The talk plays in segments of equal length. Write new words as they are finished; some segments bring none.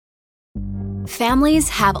Families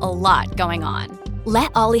have a lot going on.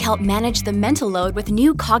 Let Ollie help manage the mental load with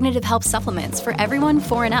new cognitive help supplements for everyone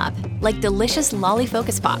 4 and up, like delicious Lolly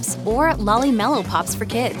Focus Pops or Lolly Mellow Pops for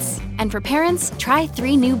kids. And for parents, try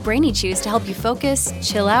 3 new Brainy Chews to help you focus,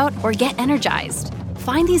 chill out, or get energized.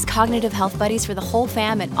 Find these cognitive health buddies for the whole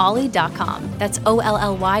fam at ollie.com. That's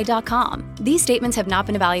OLLY.com. These statements have not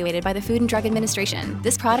been evaluated by the Food and Drug Administration.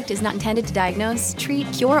 This product is not intended to diagnose, treat,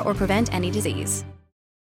 cure, or prevent any disease.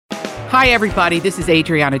 Hi, everybody. This is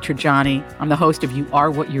Adriana Trajani. I'm the host of You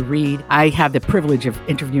Are What You Read. I have the privilege of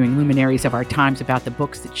interviewing luminaries of our times about the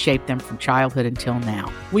books that shaped them from childhood until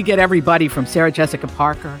now. We get everybody from Sarah Jessica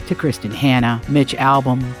Parker to Kristen Hanna, Mitch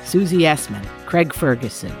Albom, Susie Essman, Craig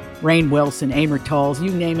Ferguson, Rainn Wilson, Amor Tolls,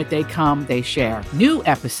 you name it, they come, they share. New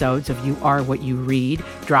episodes of You Are What You Read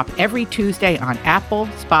drop every Tuesday on Apple,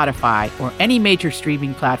 Spotify, or any major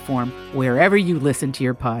streaming platform wherever you listen to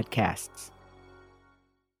your podcasts.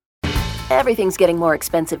 Everything's getting more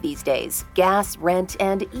expensive these days. Gas, rent,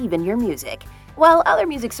 and even your music. While other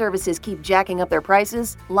music services keep jacking up their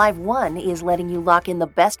prices, Live One is letting you lock in the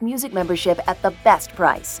best music membership at the best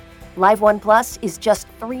price. Live One Plus is just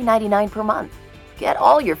 $3.99 per month. Get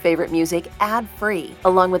all your favorite music ad-free,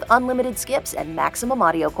 along with unlimited skips and maximum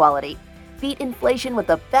audio quality. Beat inflation with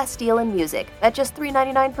the best deal in music at just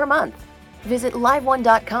 $3.99 per month. Visit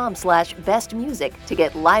liveone.com/bestmusic to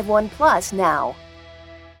get Live One Plus now.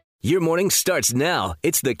 Your morning starts now.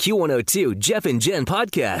 It's the Q102 Jeff and Jen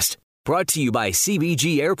podcast, brought to you by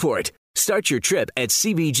CBG Airport. Start your trip at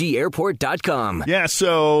CBGAirport.com. Yeah,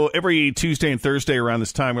 so every Tuesday and Thursday around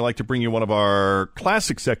this time, we like to bring you one of our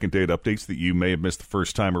classic second date updates that you may have missed the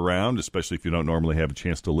first time around, especially if you don't normally have a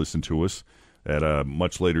chance to listen to us at a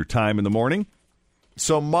much later time in the morning.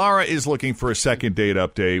 So Mara is looking for a second date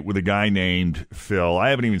update with a guy named Phil.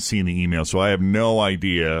 I haven't even seen the email, so I have no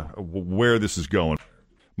idea where this is going.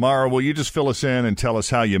 Mara, will you just fill us in and tell us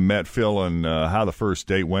how you met Phil and how the first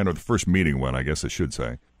date went, or the first meeting went, I guess I should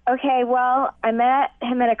say. Okay, well, I met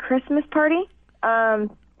him at a Christmas party. I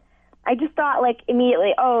just thought,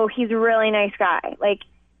 immediately, oh, he's a really nice guy.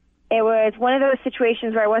 It was one of those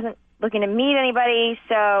situations where I wasn't looking to meet anybody,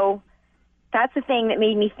 so that's the thing that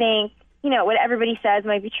made me think, what everybody says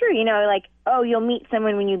might be true, oh, you'll meet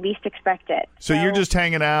someone when you least expect it. So you're just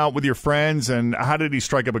hanging out with your friends, and how did he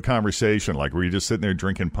strike up a conversation? Were you just sitting there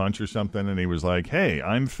drinking punch or something, and he was like, hey,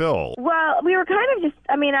 I'm Phil? Well, we were kind of just,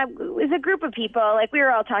 it was a group of people. We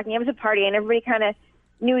were all talking. It was a party, and everybody kind of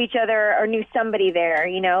knew each other or knew somebody there,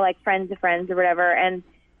 friends of friends or whatever, and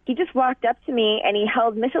he just walked up to me, and he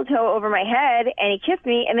held mistletoe over my head, and he kissed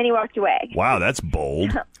me, and then he walked away. Wow, that's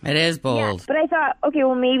bold. It is bold. Yeah, but I thought, okay,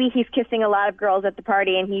 well, maybe he's kissing a lot of girls at the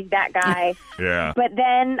party, and he's that guy. Yeah. But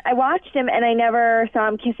then I watched him, and I never saw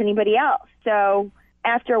him kiss anybody else. So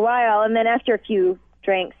after a while, and then after a few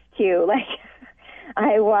drinks, too,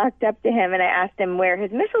 I walked up to him, and I asked him where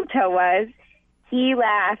his mistletoe was. He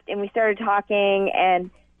laughed, and we started talking, and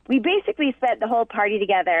we basically spent the whole party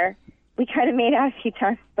together. We kind of made out a few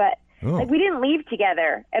times, but we didn't leave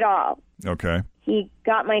together at all. Okay. He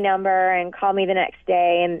got my number and called me the next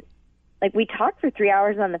day, and we talked for 3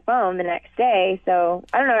 hours on the phone the next day. So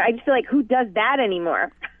I don't know. I just feel who does that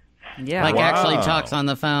anymore? Yeah, actually talks on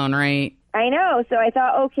the phone, right? I know. So I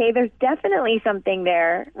thought, okay, there's definitely something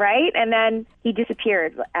there, right? And then he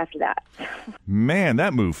disappeared after that. Man,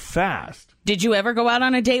 that moved fast. Did you ever go out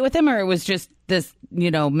on a date with him, or it was just this,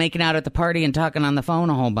 making out at the party and talking on the phone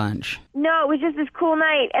a whole bunch? No, it was just this cool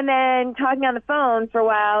night, and then talking on the phone for a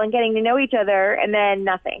while and getting to know each other, and then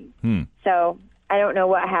nothing. So I don't know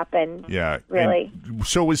what happened. Yeah. Really.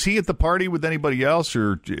 So was he at the party with anybody else,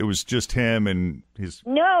 or it was just him and his...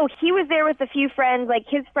 No, he was there with a few friends.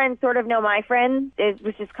 His friends sort of know my friends. It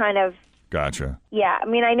was just kind of... Gotcha. Yeah,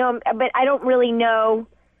 I know him, but I don't really know...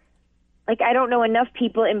 I don't know enough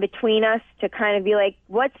people in between us to kind of be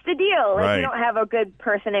what's the deal? Right. We don't have a good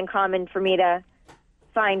person in common for me to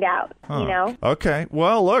find out, Okay.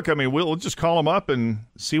 Well, look, we'll just call him up and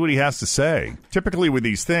see what he has to say. Typically with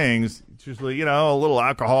these things, it's usually, a little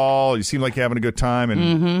alcohol. You seem like you're having a good time,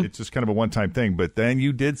 and it's just kind of a one-time thing. But then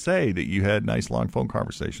you did say that you had a nice, long phone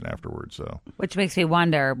conversation afterwards. So, which makes me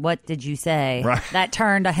wonder, what did you say right. that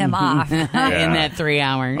turned him off in that 3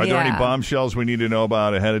 hours? Are there any bombshells we need to know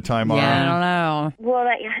about ahead of time? Yeah, I don't know. Well,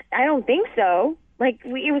 I don't think so. It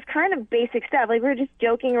was kind of basic stuff. We were just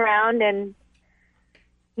joking around and,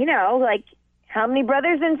 how many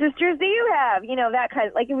brothers and sisters do you have? That kind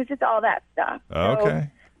of, it was just all that stuff. Okay.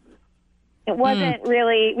 So it wasn't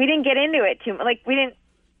really, we didn't get into it too much. We didn't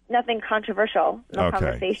nothing controversial. No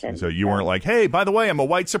conversation. So you weren't like, hey, by the way, I'm a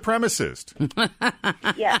white supremacist.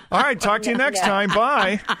 Yeah. All right, talk to you next time.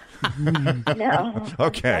 Bye. No.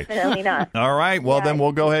 Okay. Definitely not. All right. Well, then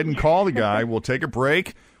we'll go ahead and call the guy. We'll take a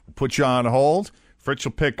break. We'll put you on hold. Fritz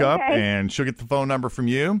will pick up, and she'll get the phone number from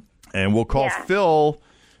you. And we'll call Phil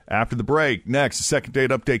after the break. Next, the second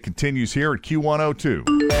date update continues here at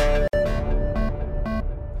Q102.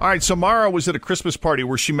 All right, so Mara was at a Christmas party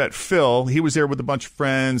where she met Phil. He was there with a bunch of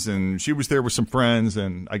friends, and she was there with some friends,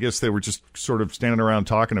 and I guess they were just sort of standing around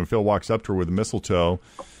talking, and Phil walks up to her with a mistletoe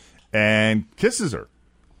and kisses her.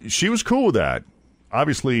 She was cool with that.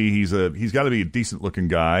 Obviously, he's got to be a decent-looking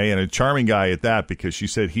guy and a charming guy at that, because she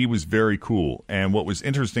said he was very cool. And what was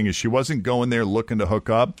interesting is she wasn't going there looking to hook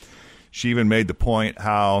up. She even made the point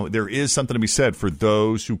how there is something to be said for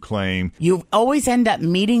those who claim you always end up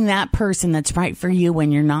meeting that person that's right for you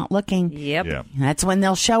when you're not looking. Yep. Yeah. That's when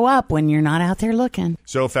they'll show up, when you're not out there looking.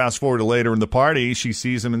 So fast forward to later in the party, she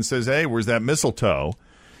sees him and says, hey, where's that mistletoe?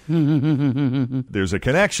 There's a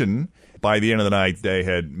connection. By the end of the night, they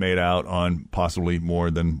had made out on possibly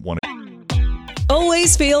more than one.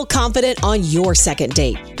 Always feel confident on your second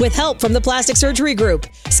date. With help from the Plastic Surgery Group.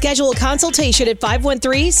 Schedule a consultation at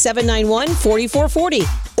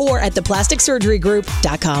 513-791-4440 or at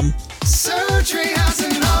theplasticsurgerygroup.com. Surgery has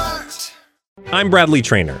an art. I'm Bradley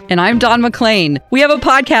Trainer. And I'm Don McClain. We have a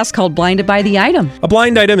podcast called Blinded by the Item. A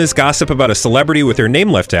blind item is gossip about a celebrity with their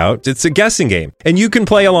name left out. It's a guessing game, and you can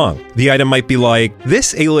play along. The item might be like,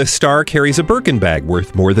 this A-list star carries a Birkin bag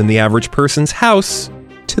worth more than the average person's house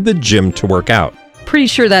to the gym to work out. Pretty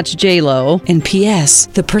sure that's J-Lo. And P.S.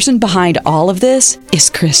 the person behind all of this is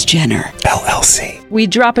Kris Jenner, LLC. We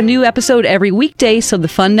drop a new episode every weekday so the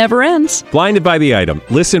fun never ends. Blinded by the Item.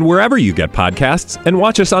 Listen wherever you get podcasts and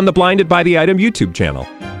watch us on the Blinded by the Item YouTube channel.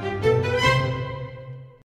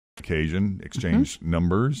 Occasion, exchanged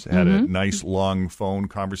numbers, had a nice long phone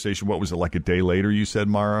conversation. What was it, like a day later, you said,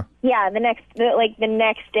 Mara? Yeah, the next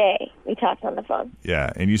day we talked on the phone.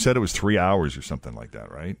 Yeah, and you said it was 3 hours or something like that,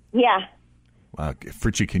 right? Yeah.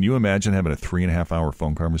 Fritchie, can you imagine having a 3.5-hour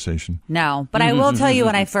phone conversation? No, but I will tell you,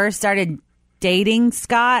 when I first started dating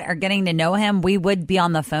Scott or getting to know him, we would be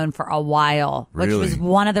on the phone for a while, Really? which was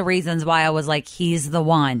one of the reasons why I was like, he's the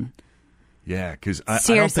one. Yeah, because I don't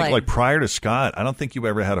Seriously. think, like, prior to Scott, I don't think you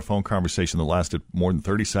ever had a phone conversation that lasted more than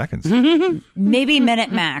 30 seconds. Maybe a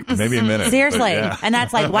minute max. Maybe a minute. Seriously. but yeah. And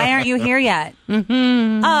that's like, why aren't you here yet?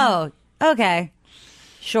 Oh, okay.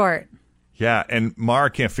 Short. Yeah, and Mara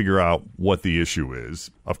can't figure out what the issue is.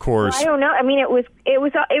 Of course. Well, I don't know. I mean, it was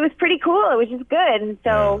pretty cool. It was just good, and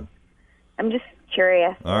so I'm just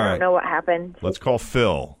curious. All I right. don't know what happened. Let's call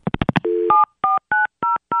Phil.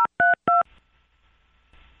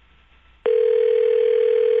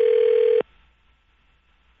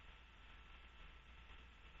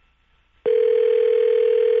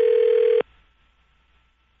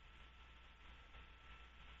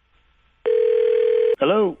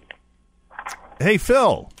 Hello. Hey,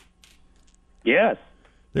 Phil. Yes.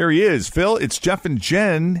 There he is. Phil, it's Jeff and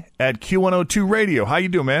Jen at Q102 Radio. How you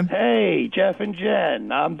doing, man? Hey, Jeff and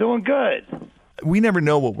Jen. I'm doing good. We never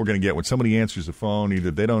know what we're going to get when somebody answers the phone. Either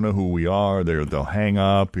they don't know who we are, they'll hang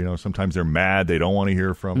up. You know, sometimes they're mad. They don't want to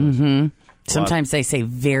hear from us. Sometimes they say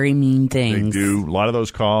very mean They things. do. A lot of those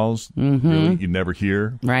calls, really, you never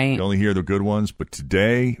hear. Right. You only hear the good ones. But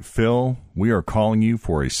today, Phil, we are calling you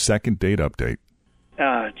for a second date update.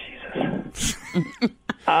 Oh, Jesus.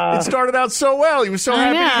 It started out so well. He was so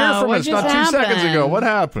happy to hear from What us just not 2 seconds happened? ago. What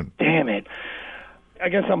happened? Damn it. I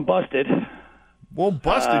guess I'm busted. Well,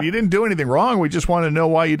 busted. You didn't do anything wrong. We just wanted to know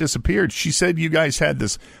why you disappeared. She said you guys had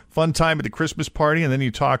this fun time at the Christmas party, and then you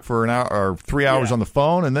talked for an hour or 3 hours on the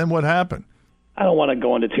phone, and then what happened? I don't want to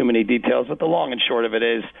go into too many details, but the long and short of it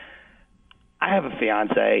is I have a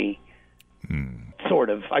fiance. Sort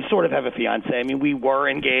of. I sort of have a fiance. I mean, we were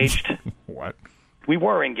engaged. What? We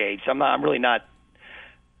were engaged. I'm really not.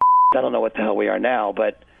 I don't know what the hell we are now,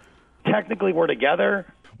 but technically we're together.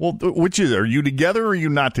 Well, which is it? Are you together or are you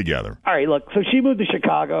not together? All right, look, so she moved to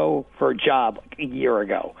Chicago for a job like a year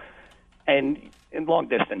ago, and long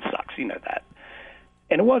distance sucks, you know that.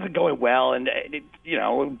 And it wasn't going well, and,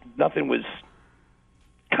 nothing was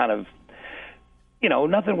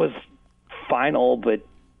nothing was final, but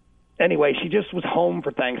anyway, she just was home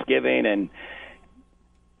for Thanksgiving,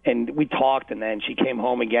 and we talked, and then she came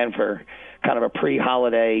home again for kind of a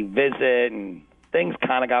pre-holiday visit, and things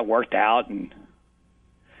kind of got worked out, and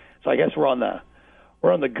so I guess we're on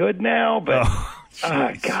the good now. But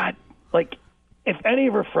God, like if any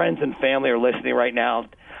of her friends and family are listening right now,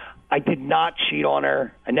 I did not cheat on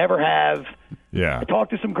her. I never have. Yeah. I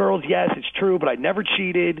talked to some girls. Yes, it's true, but I never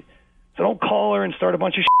cheated. So don't call her and start a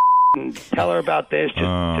bunch of and tell her about this.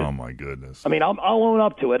 My goodness. I mean, I'll own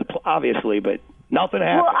up to it, obviously, but nothing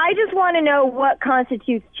happened. Well, I just want to know what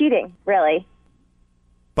constitutes cheating, really.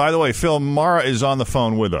 By the way, Phil, Mara is on the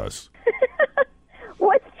phone with us.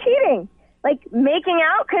 What's cheating? Like making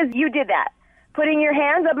out? Because you did that. Putting your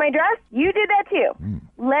hands up my dress? You did that too.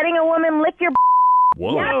 Letting a woman lick your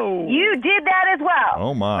Whoa. Yes, you did that as well.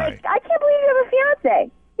 Oh, my. Like, I can't believe you have a fiance.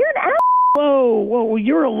 You're an ass. Whoa,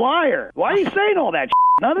 you're a liar. Why are you saying all that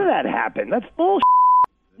shit? None of that happened. That's bullshit.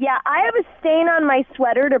 Yeah, I have a stain on my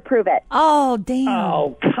sweater to prove it. Oh, damn.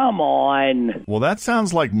 Oh, come on. Well, that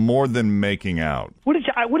sounds like more than making out. What did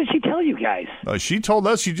she tell you guys? She told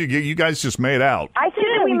us you guys just made out. I said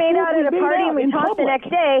that we made out at a party and we talked the next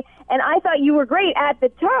day, and I thought you were great at the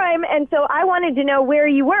time, and so I wanted to know where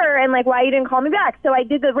you were and like why you didn't call me back. So I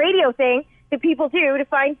did the radio thing that people do to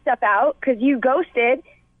find stuff out because you ghosted,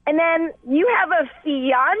 and then you have a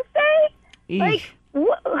fiance? Like, who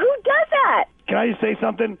does that? Can I just say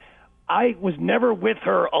something? I was never with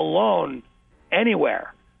her alone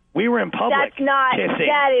anywhere. We were in public. Kissing. That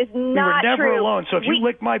is not true. We were never true. alone. So if you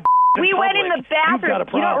lick my we went in the bathroom. You've got a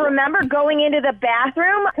problem. You don't remember going into the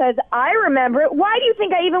bathroom? Because I remember it. Why do you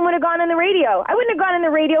think I even would have gone on the radio? I wouldn't have gone on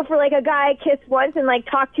the radio for like a guy I kissed once and like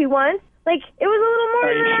talked to once. Like, it was a little more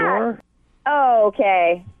Are than you that. sure? Oh,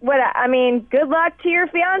 okay. Good luck to your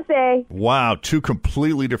fiance. Wow, two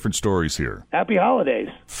completely different stories here. Happy holidays.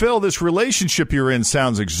 Phil, this relationship you're in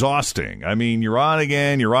sounds exhausting. I mean, you're on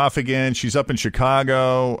again, you're off again. She's up in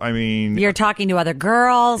Chicago. I mean... You're talking to other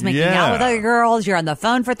girls, making out with other girls. You're on the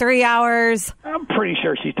phone for 3 hours. I'm pretty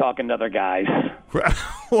sure she's talking to other guys.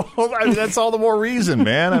 Well, I mean, that's all the more reason,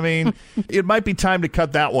 man. I mean, it might be time to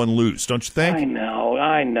cut that one loose, don't you think? I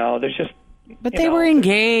know. There's just... But they were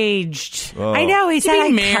engaged. Oh. I know. He said, I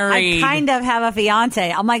married. kind of have a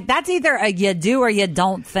fiance. I'm like, that's either a you do or you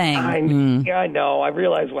don't thing. I know. I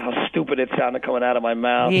realize how stupid it sounded coming out of my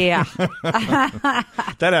mouth. Yeah.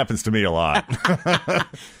 That happens to me a lot.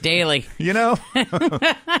 Daily. You know?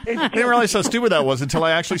 I didn't realize how stupid that was until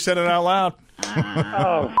I actually said it out loud.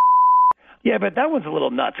 Oh, yeah, but that was a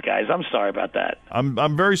little nuts, guys. I'm sorry about that.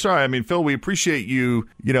 I'm very sorry. I mean, Phil, we appreciate you,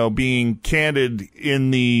 being candid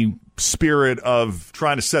in the spirit of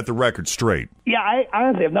trying to set the record straight. Yeah, I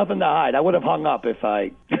honestly have nothing to hide. I would have hung up if I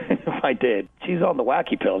did. She's on the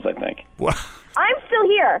wacky pills, I think. I'm still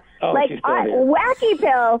here. Oh, she's still here. Wacky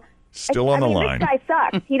pill. Still on the line. This guy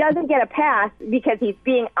sucks. He doesn't get a pass because he's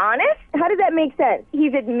being honest. How does that make sense?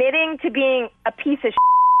 He's admitting to being a piece of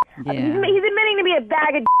shit. Yeah. He's admitting to be a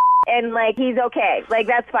bag of and, he's okay.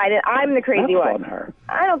 That's fine. And I'm the crazy one. On her.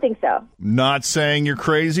 I don't think so. Not saying you're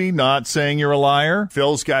crazy, not saying you're a liar.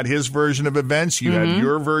 Phil's got his version of events. You have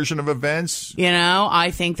your version of events.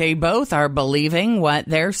 I think they both are believing what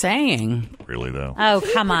they're saying. Really, though? Oh,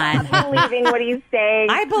 come on. Believing what he's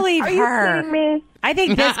saying. I believe Are her. you kidding me? I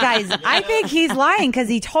think I think he's lying because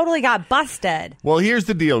he totally got busted. Well, here's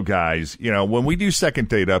the deal, guys. When we do Second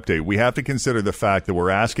Date Update, we have to consider the fact that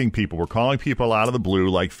we're calling people out of the blue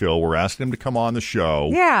like Phil. We're asking them to come on the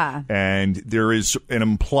show. Yeah. And there is an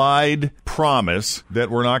implied promise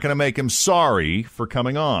that we're not going to make him sorry for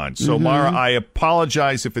coming on. So, Mara, I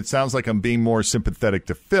apologize if it sounds like I'm being more sympathetic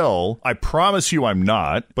to Phil. I promise you I'm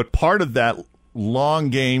not. But part of that long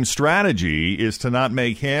game strategy is to not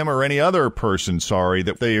make him or any other person sorry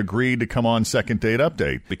that they agreed to come on Second Date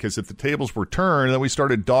Update. Because if the tables were turned and we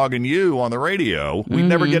started dogging you on the radio, we'd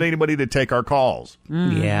never get anybody to take our calls.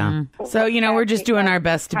 Yeah. So, we're just doing our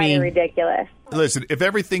best to be ridiculous. Listen, if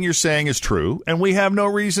everything you're saying is true, and we have no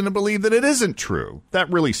reason to believe that it isn't true, that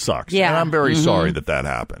really sucks. Yeah. And I'm very sorry that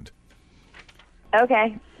happened.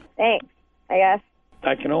 Okay. Thanks, I guess.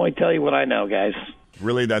 I can only tell you what I know, guys.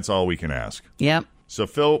 Really, that's all we can ask. Yep. So,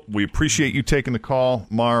 Phil, we appreciate you taking the call.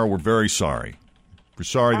 Mara, we're very sorry. We're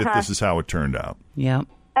sorry that this is how it turned out. Yep.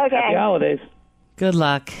 Okay. Happy holidays. Good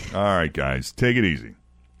luck. All right, guys. Take it easy.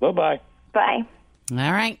 Bye-bye. Bye.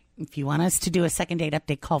 All right. If you want us to do a Second Date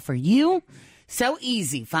Update call for you, so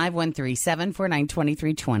easy.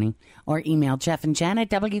 513-749-2320 or email Jeff and Jen at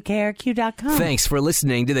WKRQ.com. Thanks for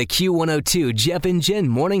listening to the Q102 Jeff and Jen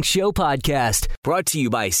Morning Show podcast, brought to you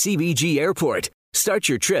by CBG Airport. Start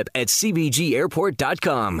your trip at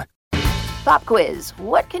CBGAirport.com. Pop quiz.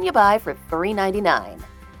 What can you buy for $3.99?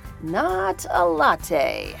 Not a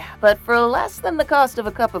latte. But for less than the cost of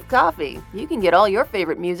a cup of coffee, you can get all your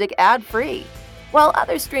favorite music ad-free. While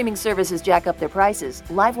other streaming services jack up their prices,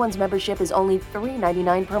 Live One's membership is only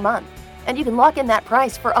 $3.99 per month. And you can lock in that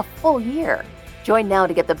price for a full year. Join now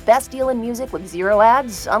to get the best deal in music with 0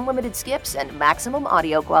 ads, unlimited skips, and maximum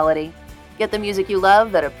audio quality. Get the music you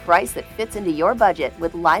love at a price that fits into your budget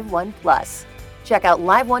with Live One Plus. Check out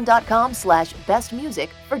liveone.com/bestmusic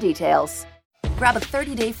for details. Grab a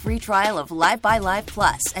 30-day free trial of Live by Live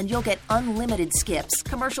Plus, and you'll get unlimited skips,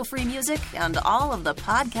 commercial-free music, and all of the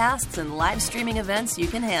podcasts and live streaming events you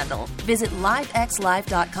can handle. Visit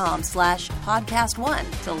livexlive.com/podcast1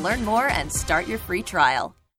 to learn more and start your free trial.